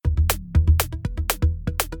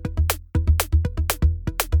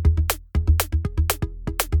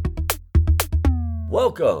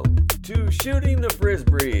Welcome to Shooting the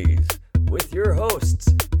Frisbees with your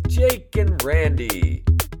hosts, Jake and Randy.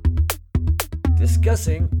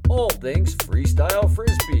 Discussing all things freestyle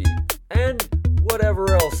frisbee and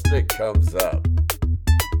whatever else that comes up.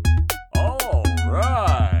 All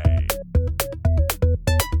right.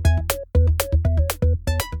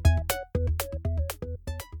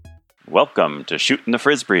 Welcome to Shooting the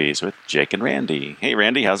Frisbees with Jake and Randy. Hey,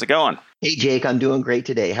 Randy, how's it going? Hey, Jake, I'm doing great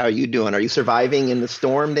today. How are you doing? Are you surviving in the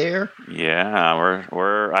storm there? Yeah,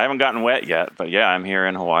 I haven't gotten wet yet, but yeah, I'm here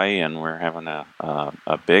in Hawaii and we're having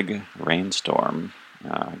a big rainstorm.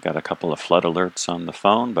 Got a couple of flood alerts on the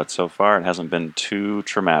phone, but so far it hasn't been too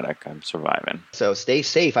traumatic. I'm surviving. So stay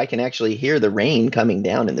safe. I can actually hear the rain coming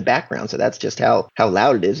down in the background, so that's just how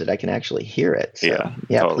loud it is that I can actually hear it. So,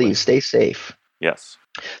 yeah, totally. Please stay safe. Yes.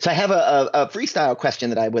 So I have a freestyle question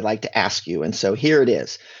that I would like to ask you, and so here it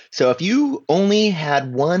is. So if you only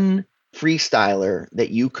had one freestyler that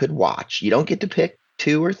you could watch, you don't get to pick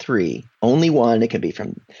two or three, only one. It can be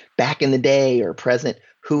from back in the day or present.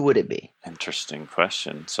 Who would it be? Interesting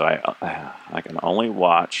question. So I can only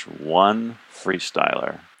watch one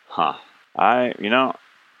freestyler. I'm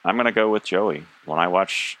going to go with Joey. When I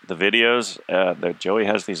watch the videos, that Joey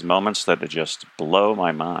has these moments that just blow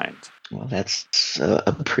my mind. Well, that's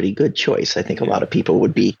a pretty good choice. I think a lot of people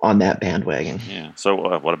would be on that bandwagon. Yeah. So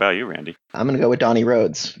what about you, Randy? I'm going to go with Donnie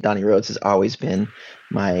Rhodes. Donnie Rhodes has always been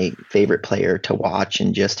my favorite player to watch,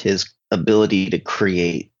 and just his ability to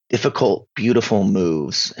create difficult, beautiful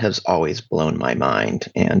moves has always blown my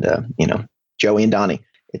mind. And, Joey and Donnie,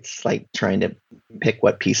 it's like trying to pick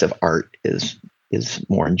what piece of art is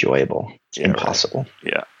more enjoyable. It's impossible.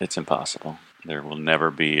 Right. Yeah, it's impossible. There will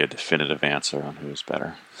never be a definitive answer on who's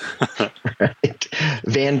better. Right.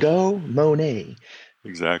 Van Gogh, Monet.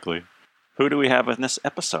 Exactly. Who do we have in this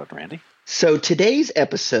episode, Randy? So today's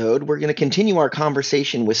episode, we're going to continue our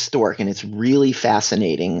conversation with Stork, and it's really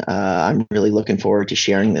fascinating. I'm really looking forward to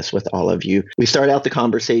sharing this with all of you. We start out the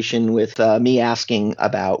conversation with me asking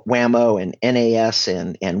about Wham-O and NAS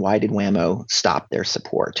and why did Wham-O stop their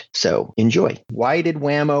support. So enjoy. Why did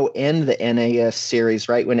Wham-O end the NAS series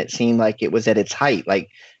right when it seemed like it was at its height? Like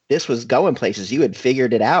this was going places. You had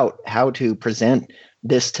figured it out how to present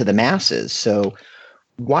this to the masses. So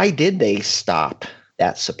why did they stop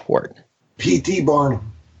that support? P.T.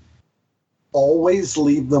 Barnum. Always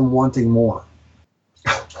leave them wanting more.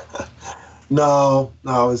 No,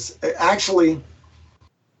 actually,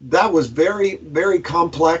 that was very, very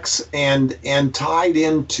complex and tied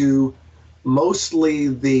into mostly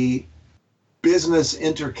the business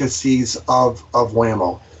intricacies of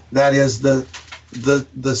Wham-O. That is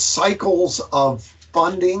the cycles of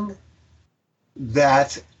funding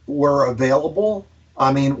that were available.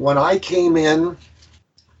 I mean, when I came in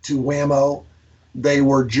to Wham-O, they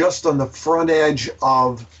were just on the front edge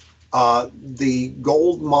of the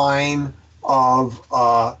gold mine of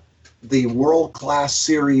the world-class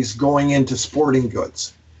series going into sporting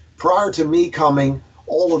goods. Prior to me coming,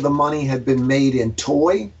 all of the money had been made in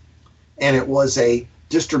toy, and it was a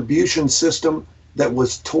distribution system that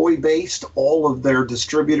was toy-based. All of their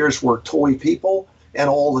distributors were toy people, and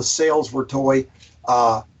all the sales were toy.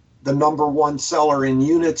 The number one seller in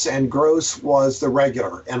units and gross was the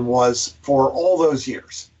regular, and was for all those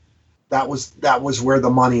years. That was where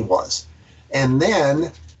the money was. And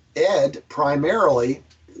then Ed, primarily,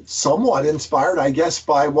 somewhat inspired, I guess,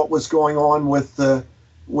 by what was going on with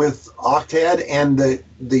Octad and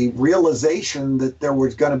the realization that there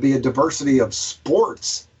was going to be a diversity of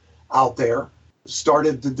sports out there,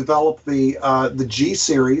 started to develop the G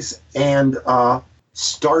series and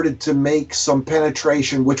started to make some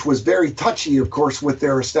penetration, which was very touchy, of course, with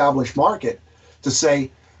their established market, to say,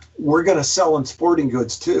 we're going to sell in sporting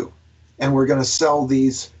goods too. And we're going to sell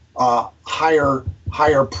these higher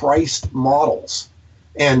priced models.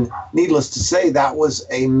 And needless to say, that was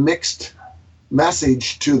a mixed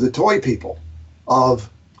message to the toy people of,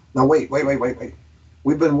 now wait.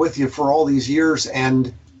 We've been with you for all these years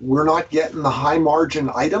and we're not getting the high margin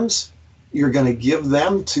items. You're going to give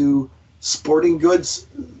them to sporting goods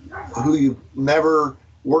who you never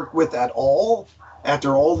worked with at all.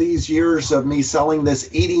 After all these years of me selling this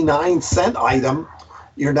 89-cent item,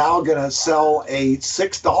 you're now going to sell a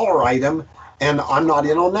 $6 item and I'm not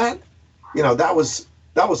in on that. That was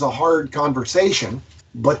a hard conversation,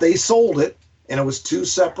 but they sold it, and it was two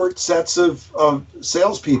separate sets of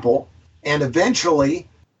salespeople. And eventually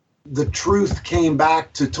the truth came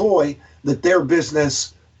back to toy that their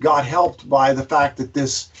business got helped by the fact that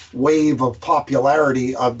this wave of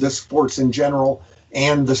popularity of disc sports in general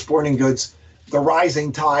and the sporting goods, the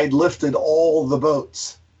rising tide lifted all the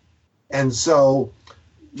boats. And so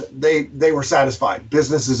they were satisfied.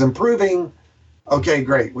 Business is improving. Okay,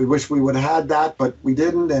 great. We wish we would have had that, but we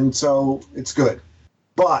didn't, and so it's good.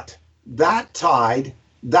 But that's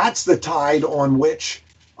the tide on which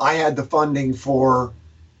I had the funding for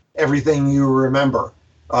everything you remember,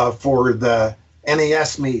 for the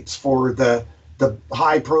NAS meets, for the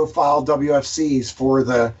high-profile WFCs, for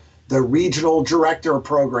the regional director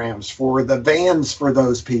programs, for the vans for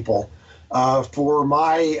those people, for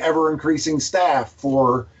my ever-increasing staff,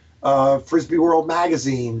 for Frisbee World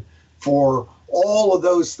Magazine, for all of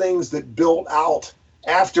those things that built out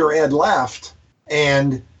after Ed left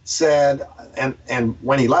and said, and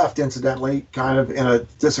when he left, incidentally, kind of in a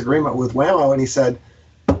disagreement with Wham-O, and he said,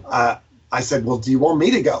 I said, well, do you want me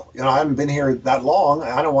to go? I haven't been here that long.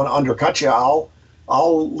 I don't want to undercut you.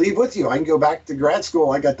 I'll leave with you. I can go back to grad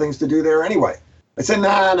school. I got things to do there anyway. I said,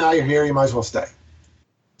 nah, you're here. You might as well stay.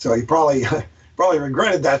 So he probably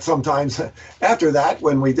regretted that sometimes after that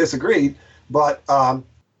when we disagreed. But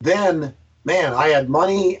then, man, I had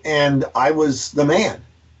money and I was the man.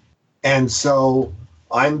 And so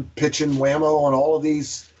I'm pitching Wham-O on all of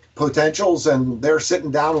these potentials, and they're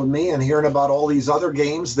sitting down with me and hearing about all these other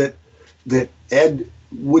games that Ed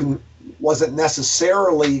wasn't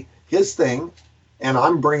necessarily his thing. And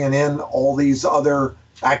I'm bringing in all these other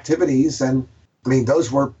activities. And I mean,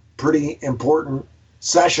 those were pretty important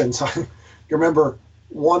sessions. I remember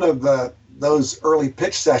one of those early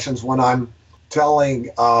pitch sessions when I'm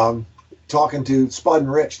talking to Spud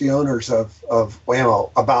and Rich, the owners of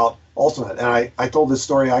Wham-O, about Ultimate. And I told this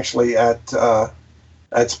story actually at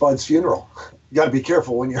Spud's funeral. You got to be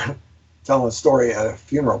careful when you're telling a story at a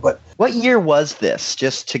funeral. But what year was this,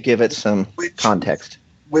 just to give it some context?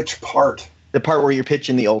 Which part? The part where you're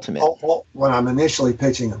pitching the Ultimate. Oh, when I'm initially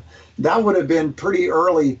pitching them. That would have been pretty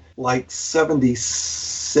early, like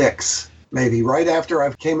 76, maybe, right after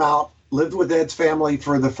I came out, lived with Ed's family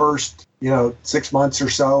for the first, 6 months or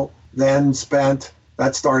so, then I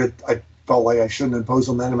felt like I shouldn't impose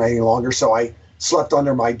on them any longer, so I slept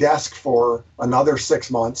under my desk for another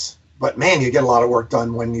 6 months. But man, you get a lot of work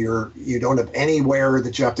done when you don't have anywhere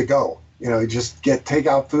that you have to go. You just get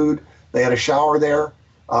takeout food. They had a shower there.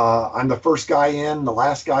 I'm the first guy in, the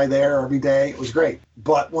last guy there every day. It was great.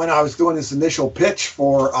 But when I was doing this initial pitch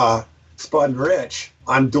for Spud and Rich,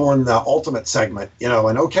 I'm doing the Ultimate segment,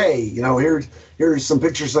 and okay, here's some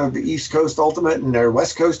pictures of the East Coast Ultimate, and their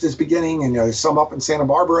West Coast is beginning, and there's some up in Santa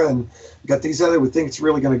Barbara, and got these other. We think it's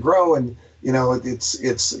really going to grow, and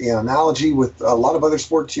it's an analogy with a lot of other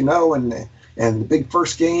sports, and the big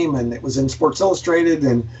first game, and it was in Sports Illustrated,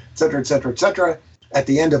 and et cetera, et cetera, et cetera. At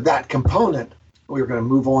the end of that component, we were going to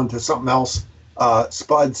move on to something else.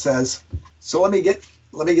 Spud says, so let me get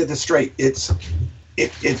this straight. It's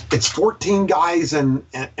 14 guys and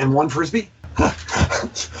one Frisbee.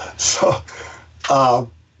 So,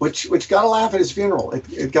 which got a laugh at his funeral.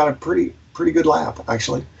 It got a pretty good laugh,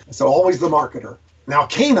 actually. So always the marketer. Now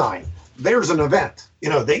K9, there's an event.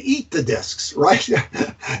 They eat the discs, right?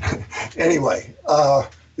 Anyway,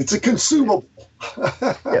 it's a consumable.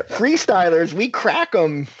 Yeah, freestylers, we crack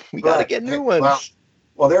them. We got to get new ones.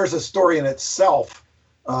 Well, there's a story in itself.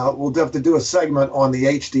 We'll have to do a segment on the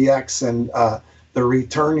HDX and the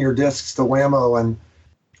return your discs to Wham-O, and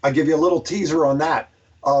I give you a little teaser on that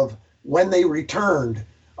of when they returned.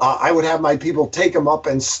 I would have my people take them up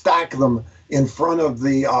and stack them in front of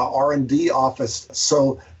the R&D office.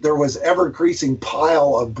 So there was ever-increasing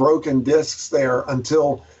pile of broken discs there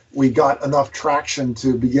until we got enough traction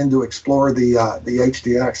to begin to explore the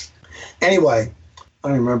HDX. Anyway, I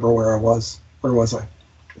don't remember where I was. Where was I?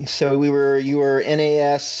 So you were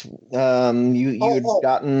NAS. You'd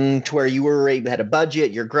gotten to where you had a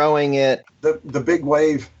budget. You're growing it. The big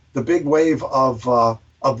wave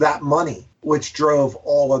of that money, which drove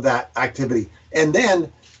all of that activity, and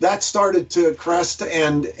then that started to crest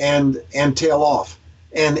and tail off,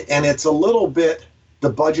 and it's a little bit.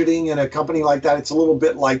 The budgeting in a company like that, it's a little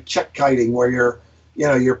bit like check kiting, where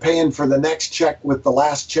you're paying for the next check with the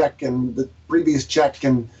last check and the previous check,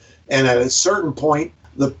 and at a certain point,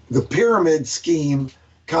 the pyramid scheme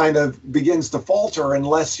kind of begins to falter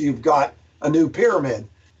unless you've got a new pyramid.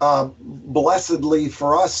 Blessedly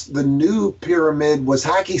for us, the new pyramid was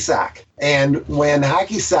Hacky Sack, and when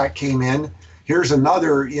Hacky Sack came in, here's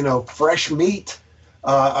another fresh meat,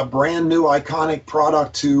 a brand new iconic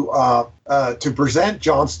product to present.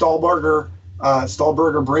 John Stahlberger.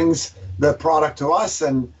 Stahlberger brings the product to us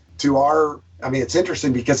and to our. I mean, it's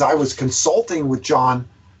interesting because I was consulting with John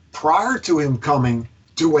prior to him coming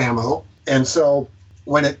to Wham-O, and so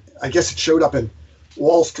I guess it showed up in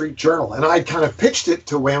Wall Street Journal, and I'd kind of pitched it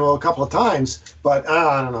to Wham-O a couple of times, but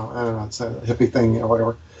I don't know, it's a hippie thing or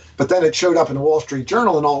whatever. But then it showed up in the Wall Street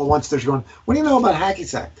Journal, and all at once they're going, what do you know about hacky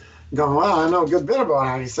sack? I'm going, well, I know a good bit about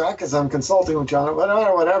hacky sack because I'm consulting with John,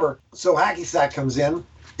 whatever. So hacky sack comes in.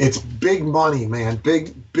 It's big money, man,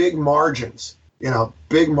 big margins.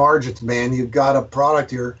 Big margins, man. You've got a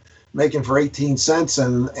product you're making for 18 cents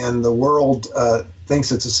and the world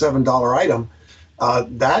thinks it's a $7 item.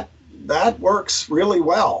 That works really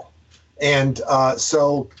well. And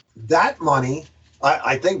so that money,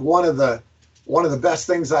 I think one of the best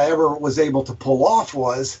things I ever was able to pull off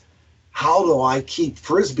was, how do I keep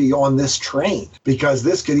Frisbee on this train? Because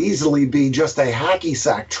this could easily be just a hacky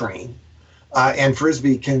sack train, and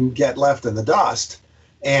Frisbee can get left in the dust.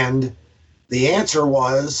 And the answer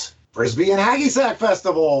was Frisbee and hacky sack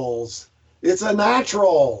festivals. It's a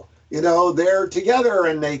natural. They're together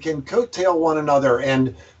and they can coattail one another.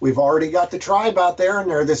 And we've already got the tribe out there and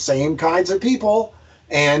they're the same kinds of people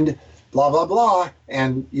and blah, blah, blah.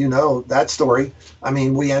 And that story. I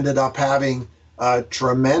mean, we ended up having a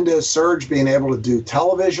tremendous surge, being able to do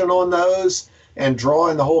television on those and draw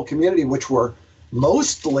in the whole community, which were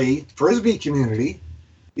mostly Frisbee community.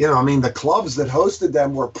 The clubs that hosted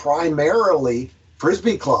them were primarily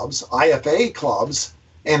Frisbee clubs, IFA clubs,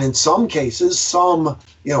 and in some cases,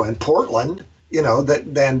 in Portland, that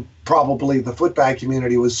then probably the footbag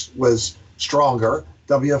community was stronger.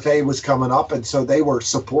 WFA was coming up, and so they were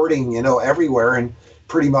supporting, everywhere and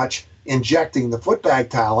pretty much injecting the footbag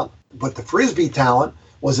talent. But the Frisbee talent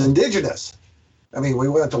was indigenous. I mean, we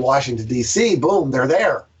went to Washington, D.C., boom, they're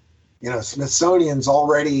there. Smithsonian's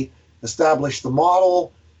already established the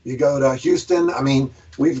model. You go to Houston, I mean,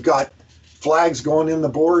 we've got flags going in the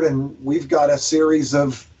board, and we've got a series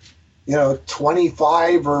of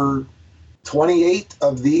 25 or 28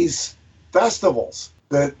 of these festivals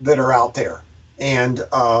that are out there, and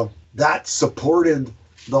that supported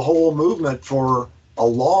the whole movement for a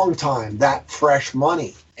long time, that fresh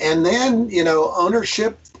money. And then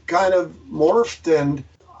ownership kind of morphed, and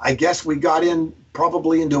I guess we got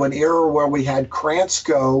probably into an era where we had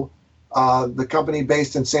Kransco, the company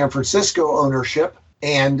based in San Francisco, ownership,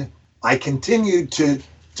 and I continued to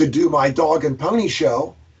do my dog and pony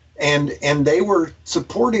show, and they were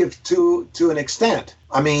supportive to an extent.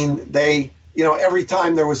 I mean, they, every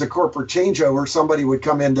time there was a corporate changeover, somebody would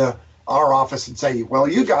come into our office and say, well,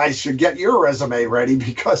 you guys should get your resume ready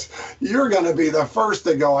because you're going to be the first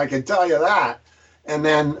to go, I can tell you that. And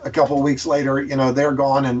then a couple of weeks later, they're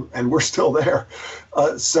gone and we're still there.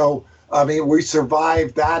 So I mean, we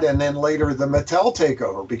survived that, and then later the Mattel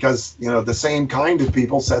takeover, because the same kind of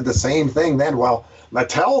people said the same thing then. Well,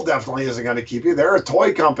 Mattel definitely isn't going to keep you. They're a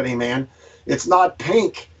toy company, man. It's not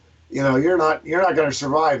pink. You're not going to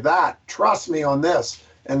survive that. Trust me on this.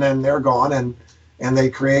 And then they're gone, and they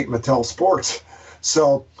create Mattel Sports.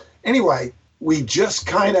 So anyway, we just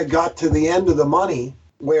kind of got to the end of the money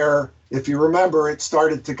where, if you remember, it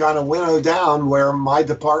started to kind of winnow down, where my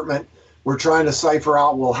department, we're trying to cipher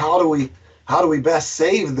out, well, how do we best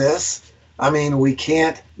save this? I mean, we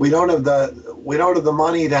don't have the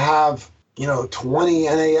money to have 20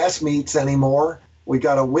 NAS meets anymore. We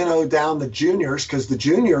got to winnow down the juniors, because the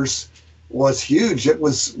juniors was huge.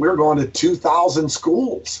 We were going to 2,000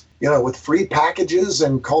 schools, with free packages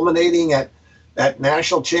and culminating at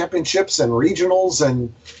national championships and regionals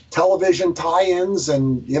and television tie-ins,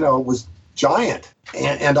 and it was giant.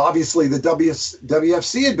 And obviously the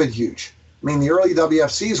WFC had been huge. I mean, the early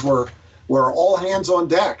WFCs were all hands on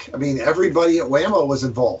deck. I mean, everybody at WAMO was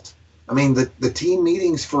involved. I mean, the team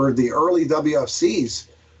meetings for the early WFCs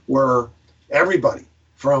were everybody,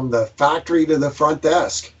 from the factory to the front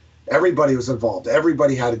desk. Everybody was involved.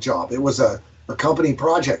 Everybody had a job. It was a company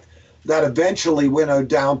project that eventually winnowed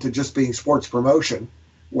down to just being sports promotion,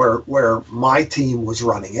 where my team was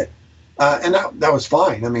running it. And that was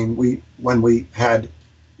fine. I mean, when we had,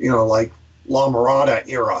 like La Mirada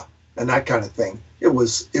era and that kind of thing, it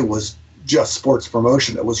was just sports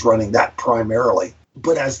promotion that was running that primarily.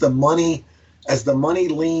 But as the money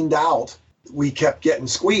leaned out, we kept getting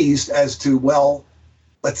squeezed as to, well,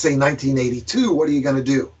 let's say 1982, what are you going to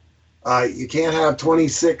do? You can't have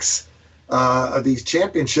 26 of these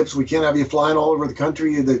championships. We can't have you flying all over the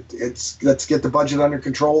country. Let's get the budget under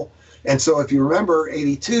control. And so if you remember,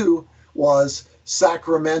 82 was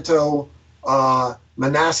Sacramento,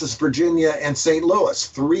 Manassas, Virginia, and St. Louis.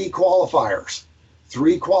 Three qualifiers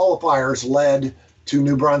led to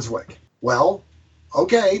New Brunswick. Well,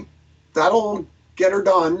 okay, that'll get her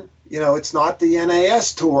done. It's not the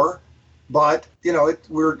NAS tour, but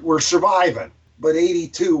we're surviving. But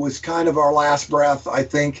 82 was kind of our last breath. I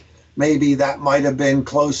think maybe that might have been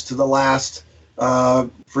close to the last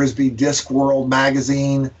Frisbee Discworld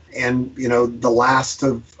magazine, and the last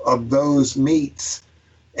of those meets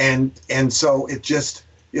And so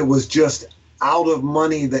it was just out of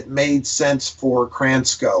money that made sense for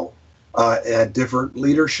Kransco. At different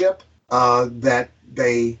leadership, that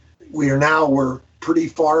we're pretty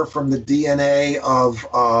far from the DNA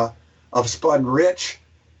of Spud and Rich,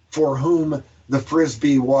 for whom the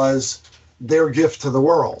Frisbee was their gift to the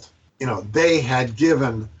world. They had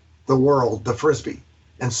given the world the Frisbee,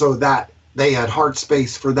 and so that they had heart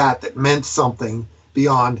space for that meant something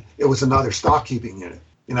beyond it was another stock keeping unit.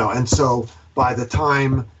 And so by the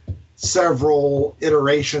time several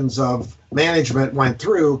iterations of management went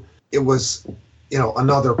through, it was,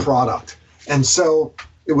 another product. And so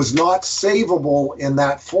it was not savable in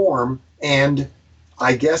that form. And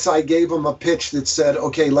I guess I gave them a pitch that said,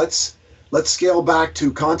 okay, let's scale back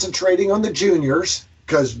to concentrating on the juniors,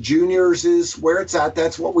 because juniors is where it's at.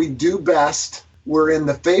 That's what we do best. We're in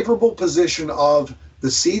the favorable position of the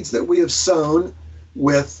seeds that we have sown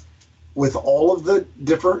with all of the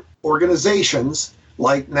different organizations.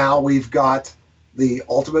 Like now we've got the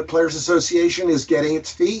Ultimate Players Association is getting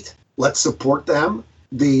its feet. Let's support them.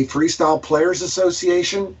 The Freestyle Players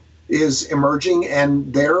Association is emerging,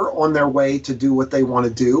 and they're on their way to do what they want to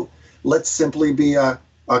do. Let's simply be a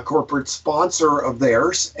corporate sponsor of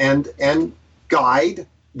theirs and guide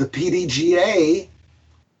the PDGA,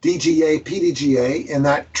 DGA, PDGA in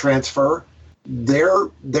that transfer.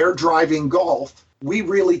 They're driving golf. We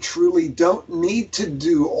really, truly don't need to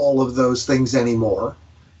do all of those things anymore.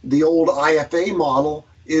 The old IFA model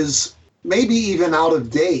is maybe even out of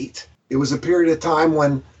date. It was a period of time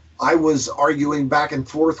when I was arguing back and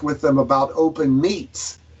forth with them about open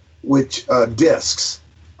meets, which discs,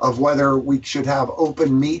 of whether we should have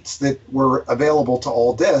open meets that were available to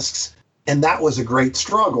all discs. And that was a great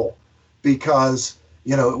struggle because,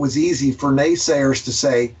 it was easy for naysayers to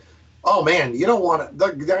say, oh man, you don't want to,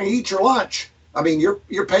 they're going to eat your lunch. I mean,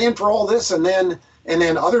 you're paying for all this, and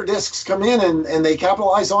then other discs come in and they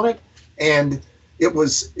capitalize on it. And it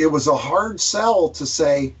was a hard sell to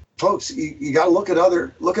say, folks, you got to look at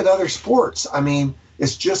other sports. I mean,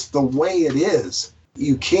 it's just the way it is.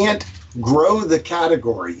 You can't grow the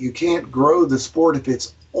category. You can't grow the sport if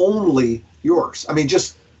it's only yours. I mean,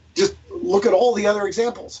 just look at all the other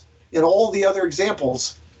examples. In all the other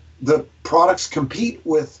examples, the products compete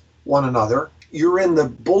with one another. You're in the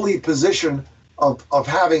bully position of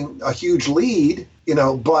having a huge lead,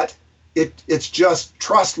 but it's just,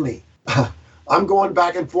 trust me, I'm going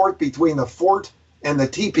back and forth between the Fort and the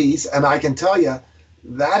teepees, and I can tell you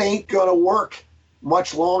that ain't going to work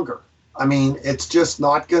much longer. I mean, it's just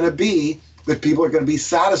not going to be that people are going to be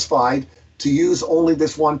satisfied to use only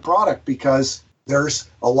this one product, because there's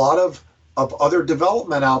a lot of other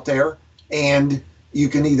development out there, and you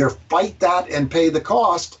can either fight that and pay the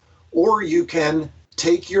cost, or you can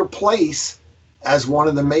take your place as one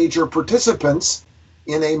of the major participants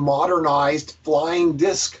in a modernized flying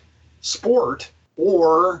disc sport,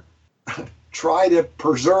 or try to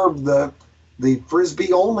preserve the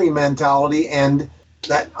Frisbee only mentality. And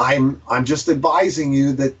that I'm just advising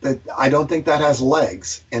you that I don't think that has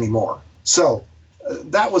legs anymore. So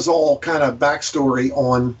that was all kind of backstory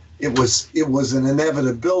on it was an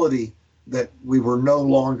inevitability that we were no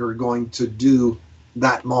longer going to do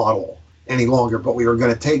that model any longer, but we were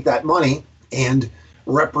going to take that money and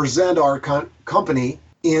represent our company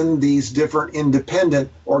in these different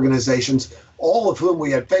independent organizations, all of whom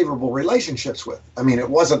we had favorable relationships with. I mean, it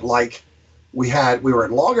wasn't like we were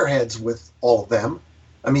at loggerheads with all of them.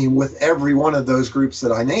 I mean, with every one of those groups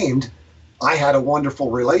that I named, I had a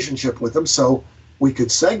wonderful relationship with them, so we could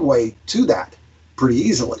segue to that pretty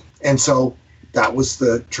easily. And so that was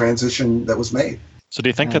the transition that was made. So do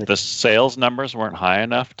you think that the sales numbers weren't high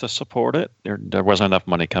enough to support it? There wasn't enough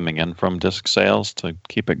money coming in from disc sales to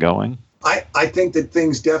keep it going? I think that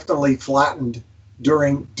things definitely flattened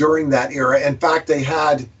during that era. In fact, they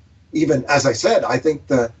had, even, as I said, I think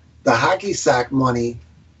the hacky sack money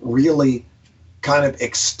really kind of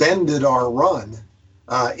extended our run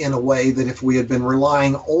in a way that if we had been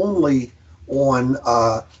relying only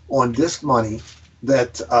on disc money,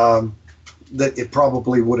 that it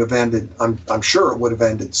probably would have ended. I'm sure it would have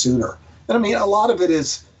ended sooner. And I mean, a lot of it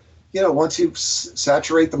is, once you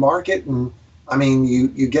saturate the market, and I mean,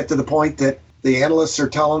 you get to the point that the analysts are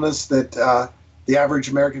telling us that the average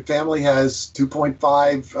American family has 2.5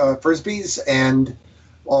 Frisbees, and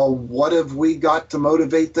what have we got to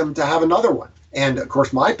motivate them to have another one? And of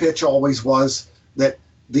course, my pitch always was that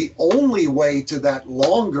the only way to that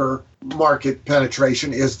longer market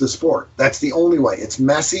penetration is the sport. That's the only way. It's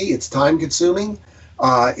messy, it's time consuming,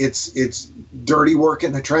 it's dirty work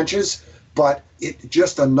in the trenches, but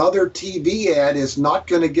just another TV ad is not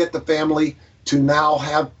going to get the family to now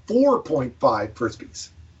have 4.5 Frisbees.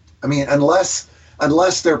 I mean, unless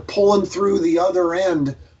they're pulling through the other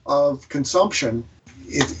end of consumption,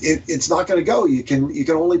 it's not going to go. You can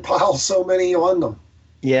only pile so many on them.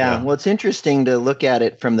 Yeah, well, it's interesting to look at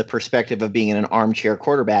it from the perspective of being an armchair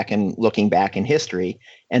quarterback and looking back in history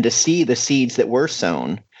and to see the seeds that were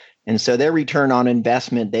sown. And so their return on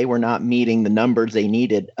investment, they were not meeting the numbers they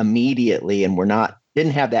needed immediately and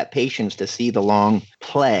didn't have that patience to see the long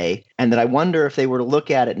play. And that I wonder if they were to look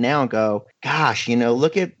at it now and go, gosh,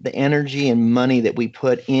 look at the energy and money that we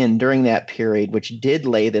put in during that period, which did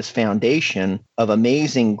lay this foundation of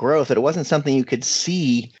amazing growth. That it wasn't something you could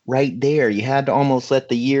see right there. You had to almost let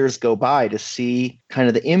the years go by to see kind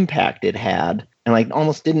of the impact it had, and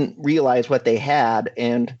almost didn't realize what they had.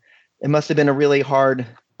 And it must have been a really hard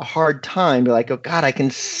time to oh God, I can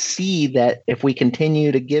see that if we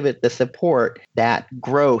continue to give it the support, that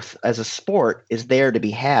growth as a sport is there to be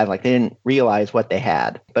had. They didn't realize what they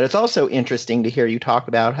had. But it's also interesting to hear you talk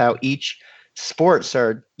about how each sports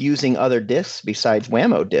are using other discs besides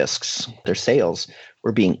Whammo discs. Their sales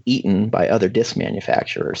were being eaten by other disc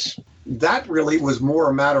manufacturers. That really was more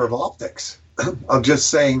a matter of optics, of just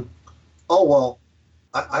saying, oh, well,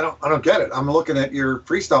 I don't get it. I'm looking at your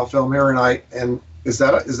freestyle film here and Is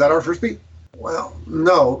that our Frisbee? Well,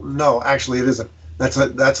 no, actually it isn't.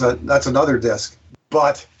 That's another disc.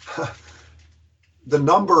 But the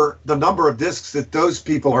number of discs that those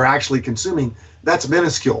people are actually consuming, that's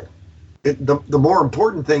minuscule. The more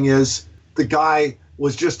important thing is the guy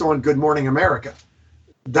was just on Good Morning America.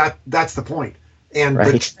 That's the point. And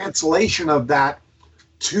right. The translation of that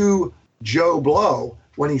to Joe Blow,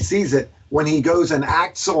 when he sees it, when he goes and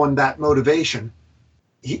acts on that motivation,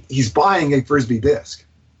 he's buying a Frisbee disc.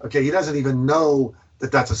 Okay, he doesn't even know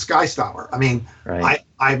that that's a SkyStyler. I mean, right.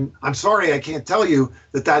 I'm sorry I can't tell you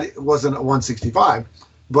that wasn't a 165,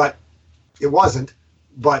 but it wasn't.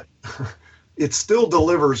 But it still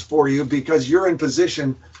delivers for you because you're in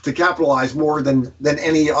position to capitalize more than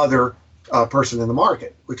any other person in the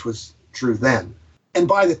market, which was true then. And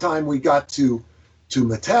by the time we got to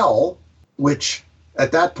Mattel, which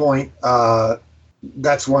at that point,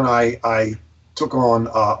 that's when I took on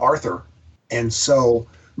Arthur. And so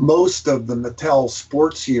most of the Mattel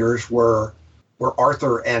sports years were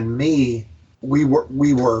Arthur and me. We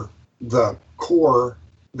were the core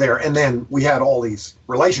there. And then we had all these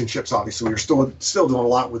relationships, obviously. We were still doing a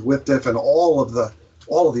lot with WIFDF and all of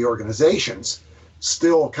the organizations,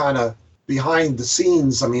 still kind of behind the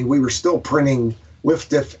scenes. I mean, we were still printing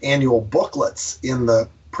WIFDF annual booklets in the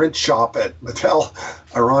print shop at Mattel,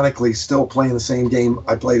 ironically still playing the same game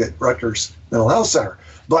I played at Rutgers Mental Health Center.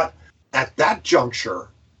 But at that juncture,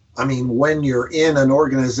 I mean, when you're in an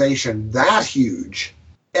organization that huge,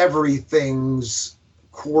 everything's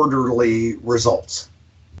quarterly results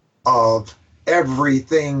of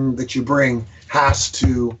everything that you bring has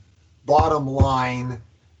to bottom line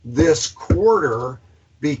this quarter,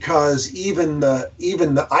 because even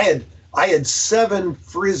I had 7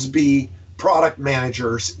 Frisbee product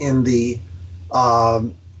managers in the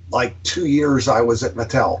 2 years I was at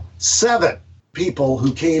Mattel. 7 people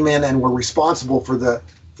who came in and were responsible for the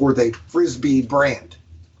Frisbee brand.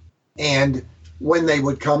 And when they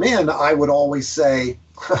would come in, I would always say,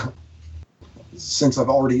 since I've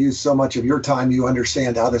already used so much of your time, you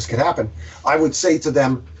understand how this could happen. I would say to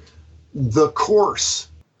them, the course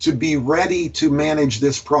to be ready to manage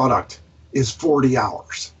this product is 40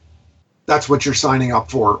 hours. That's what you're signing up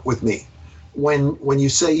for with me. When you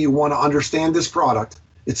say you want to understand this product,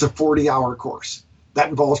 it's a 40-hour course. That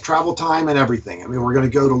involves travel time and everything. I mean, we're going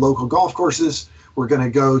to go to local golf courses. We're going to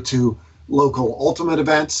go to local ultimate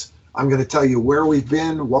events. I'm going to tell you where we've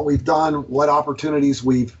been, what we've done, what opportunities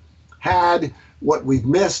we've had, what we've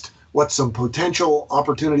missed, what some potential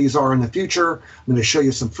opportunities are in the future. I'm going to show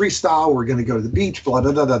you some freestyle. We're going to go to the beach, blah,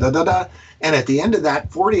 blah, blah, blah, blah, blah. And at the end of that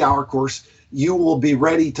 40-hour course, you will be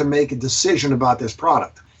ready to make a decision about this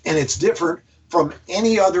product. And it's different from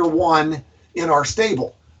any other one in our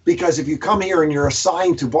stable. Because if you come here and you're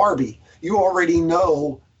assigned to Barbie, you already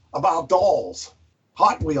know about dolls,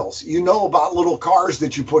 Hot Wheels. You know about little cars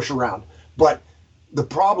that you push around. But the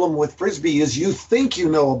problem with Frisbee is you think you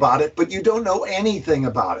know about it, but you don't know anything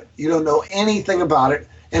about it. You don't know anything about it.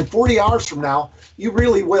 And 40 hours from now, you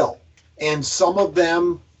really will. And some of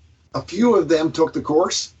them, a few of them took the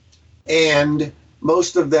course, and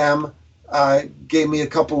most of them gave me a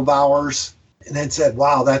couple of hours and then said,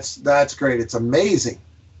 wow, that's great. It's amazing.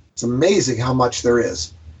 It's amazing how much there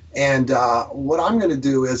is. And what I'm going to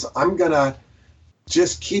do is I'm going to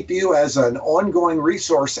just keep you as an ongoing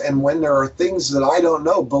resource. And when there are things that I don't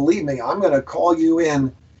know, believe me, I'm going to call you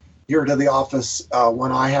in here to the office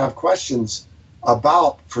when I have questions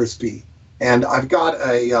about Frisbee And I've got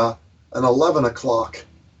an 11 o'clock.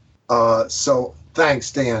 So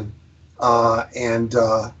thanks, Dan. And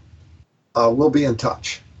we'll be in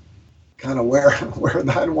touch. Kind of where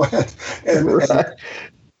that went.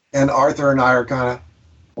 And Arthur and I are kind of,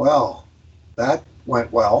 well, that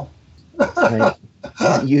went well. Right.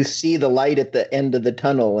 You see the light at the end of the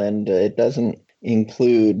tunnel, and it doesn't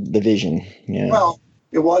include the vision. Yeah. Well,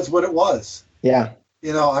 it was what it was. Yeah.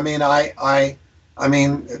 I mean, I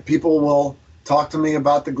mean, people will talk to me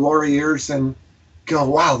about the glory years and go,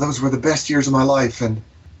 wow, those were the best years of my life. And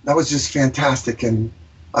that was just fantastic. And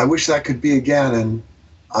I wish that could be again. And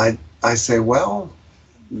I say, well,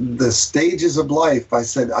 the stages of life, I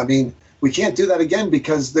said, I mean, we can't do that again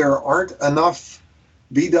because there aren't enough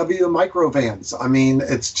VW microvans. I mean,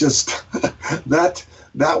 it's just that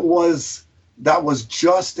was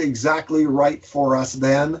just exactly right for us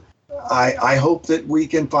then. I hope that we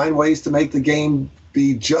can find ways to make the game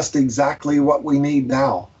be just exactly what we need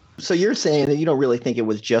now. So you're saying that you don't really think it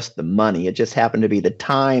was just the money. It just happened to be the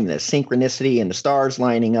time, the synchronicity, and the stars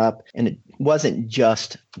lining up, and it wasn't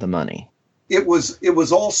just the money. It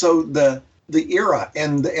was also the era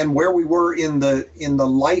and where we were in the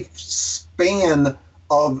lifespan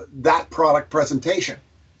of that product presentation,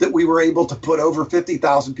 that we were able to put over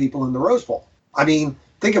 50,000 people in the Rose Bowl. I mean,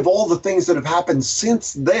 think of all the things that have happened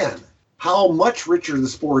since then, how much richer the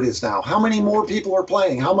sport is now, how many more people are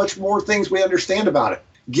playing, how much more things we understand about it.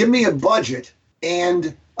 Give me a budget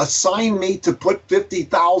and assign me to put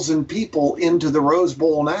 50,000 people into the Rose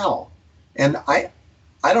Bowl now. And I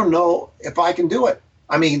don't know if I can do it.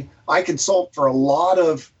 I mean, I consult for a lot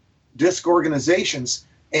of disc organizations,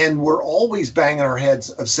 and we're always banging our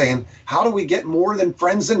heads of saying, how do we get more than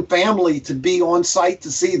friends and family to be on site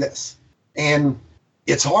to see this? And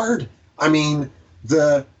it's hard. I mean,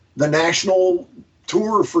 the national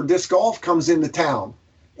tour for disc golf comes into town,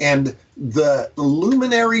 and the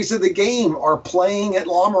luminaries of the game are playing at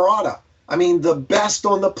La Mirada. I mean, the best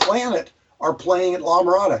on the planet are playing at La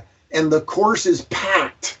Mirada, and the course is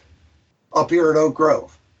packed up here at Oak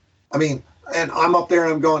Grove. I mean, and I'm up there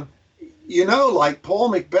and I'm going, like Paul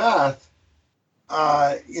Macbeth,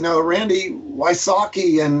 Randy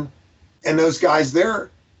Wysocki and those guys, they're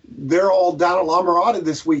all down at La Mirada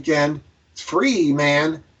this weekend. It's free,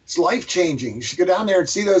 man. It's life-changing. You should go down there and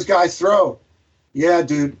see those guys throw. Yeah,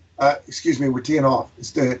 dude. Excuse me, we're teeing off.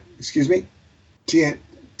 Excuse me? Teeing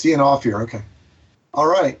off here. Okay. All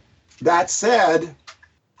right. That said,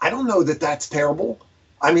 I don't know that that's terrible.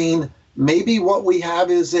 I mean, maybe what we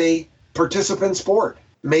have is a participant sport.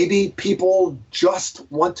 Maybe people just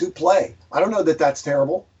want to play. I don't know that that's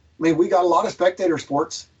terrible. I mean, we got a lot of spectator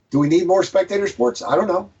sports. Do we need more spectator sports? I don't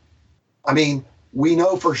know. I mean, we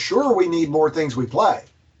know for sure we need more things we play.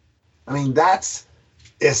 I mean, that's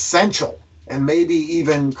essential and maybe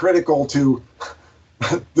even critical to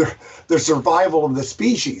the survival of the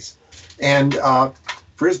species. And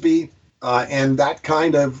Frisbee and that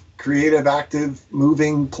kind of creative, active,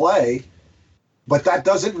 moving play. But that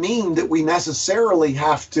doesn't mean that we necessarily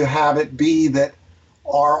have to have it be that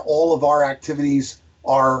all of our activities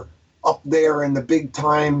are up there in the big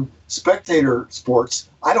time spectator sports.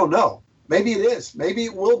 I don't know. Maybe it is. Maybe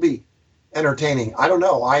it will be entertaining. I don't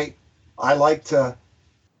know. I like to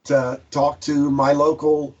talk to my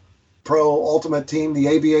local pro ultimate team, the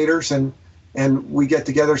Aviators, and we get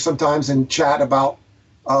together sometimes and chat about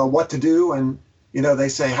what to do. And they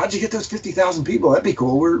say, how'd you get those 50,000 people? That'd be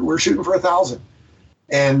cool. We're shooting for 1,000.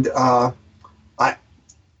 And I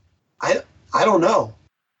don't know.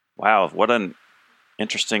 Wow, what an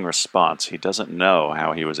interesting response. He doesn't know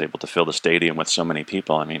how he was able to fill the stadium with so many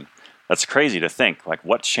people. I mean, that's crazy to think. Like,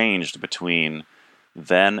 what changed between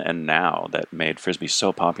then and now that made Frisbee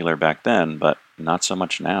so popular back then, but not so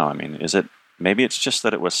much now? I mean, maybe it's just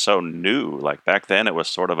that it was so new. Like, back then it was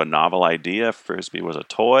sort of a novel idea. Frisbee was a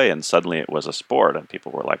toy, and suddenly it was a sport, and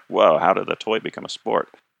people were like, whoa, how did the toy become a sport?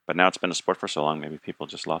 But now it's been a sport for so long, maybe people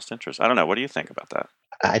just lost interest. I don't know. What do you think about that?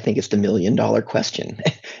 I think it's the $1 million question.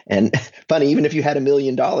 And funny, even if you had $1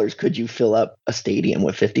 million, could you fill up a stadium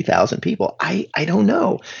with 50,000 people? I don't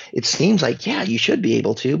know. It seems like, yeah, you should be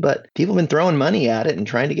able to, but people have been throwing money at it and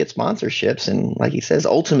trying to get sponsorships. And like he says,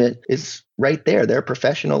 Ultimate is right there. They're a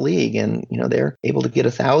professional league, and they're able to get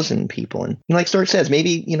 1,000 people. And like Stork says,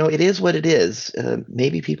 maybe it is what it is.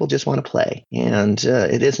 Maybe people just want to play, and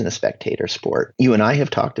it isn't a spectator sport. You and I have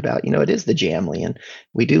talked about, it is the Jamley, and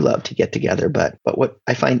we do love to get together. But what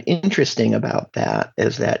I find interesting about that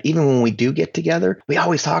is that even when we do get together, we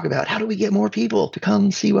always talk about how do we get more people to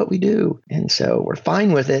come see what we do. And so we're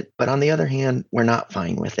fine with it, but on the other hand, we're not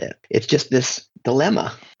fine with it. It's just this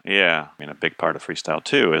dilemma. Yeah. I mean, a big part of freestyle,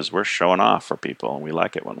 too, is we're showing off for people, and we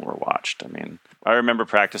like it when we're watched. I mean, I remember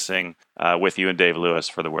practicing with you and Dave Lewis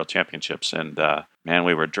for the World Championships, and man,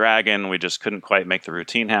 we were dragging. We just couldn't quite make the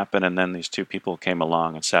routine happen, and then these two people came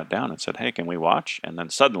along and sat down and said, hey, can we watch? And then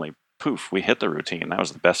suddenly, poof, we hit the routine. That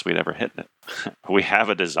was the best we'd ever hit it. We have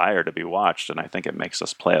a desire to be watched, and I think it makes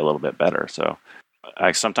us play a little bit better. So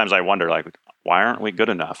sometimes I wonder, like, why aren't we good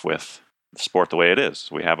enough with the sport the way it is?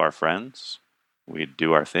 We have our friends. We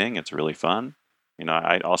do our thing. It's really fun. You know,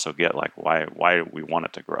 I also get, like, why we want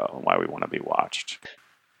it to grow and why we want to be watched.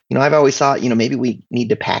 You know, I've always thought, maybe we need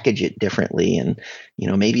to package it differently, and,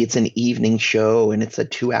 maybe it's an evening show and it's a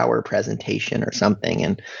 2-hour presentation or something.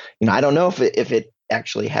 And, I don't know if it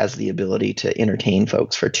actually has the ability to entertain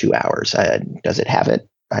folks for 2 hours. Does it have it?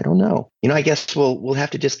 I don't know. I guess we'll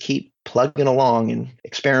have to just keep plugging along and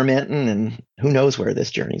experimenting, and who knows where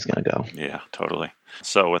this journey's going to go. Yeah, totally.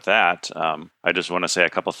 So with that, I just want to say a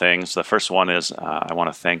couple things. The first one is I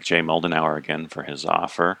want to thank Jay Moldenauer again for his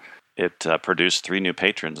offer. It produced 3 new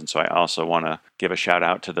patrons, and so I also want to give a shout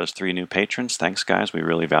out to those 3 new patrons. Thanks, guys. We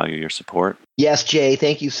really value your support. Yes, Jay,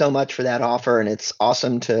 thank you so much for that offer, and it's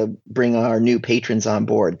awesome to bring our new patrons on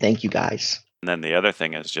board. Thank you, guys. And then the other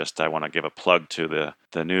thing is just I want to give a plug to the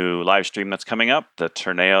new live stream that's coming up. The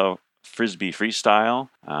Torneo Frisbee Freestyle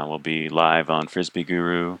will be live on Frisbee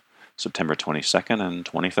Guru September 22nd and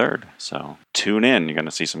 23rd. So tune in. You're going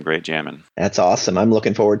to see some great jamming. That's awesome. I'm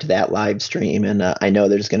looking forward to that live stream, and I know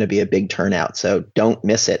there's going to be a big turnout, so don't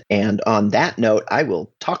miss it. And on that note, I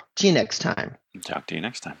will talk to you next time. Talk to you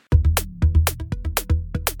next time.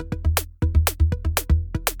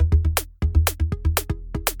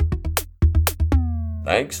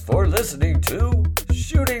 Thanks for listening to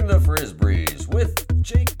Shooting the Frisbees with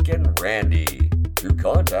Jake and Randy. To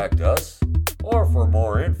contact us or for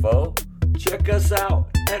more info, check us out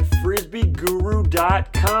at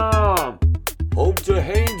frisbeeguru.com. Home to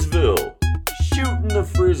Haynesville, shooting the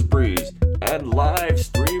Frisbees and live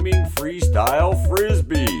streaming freestyle frisbee.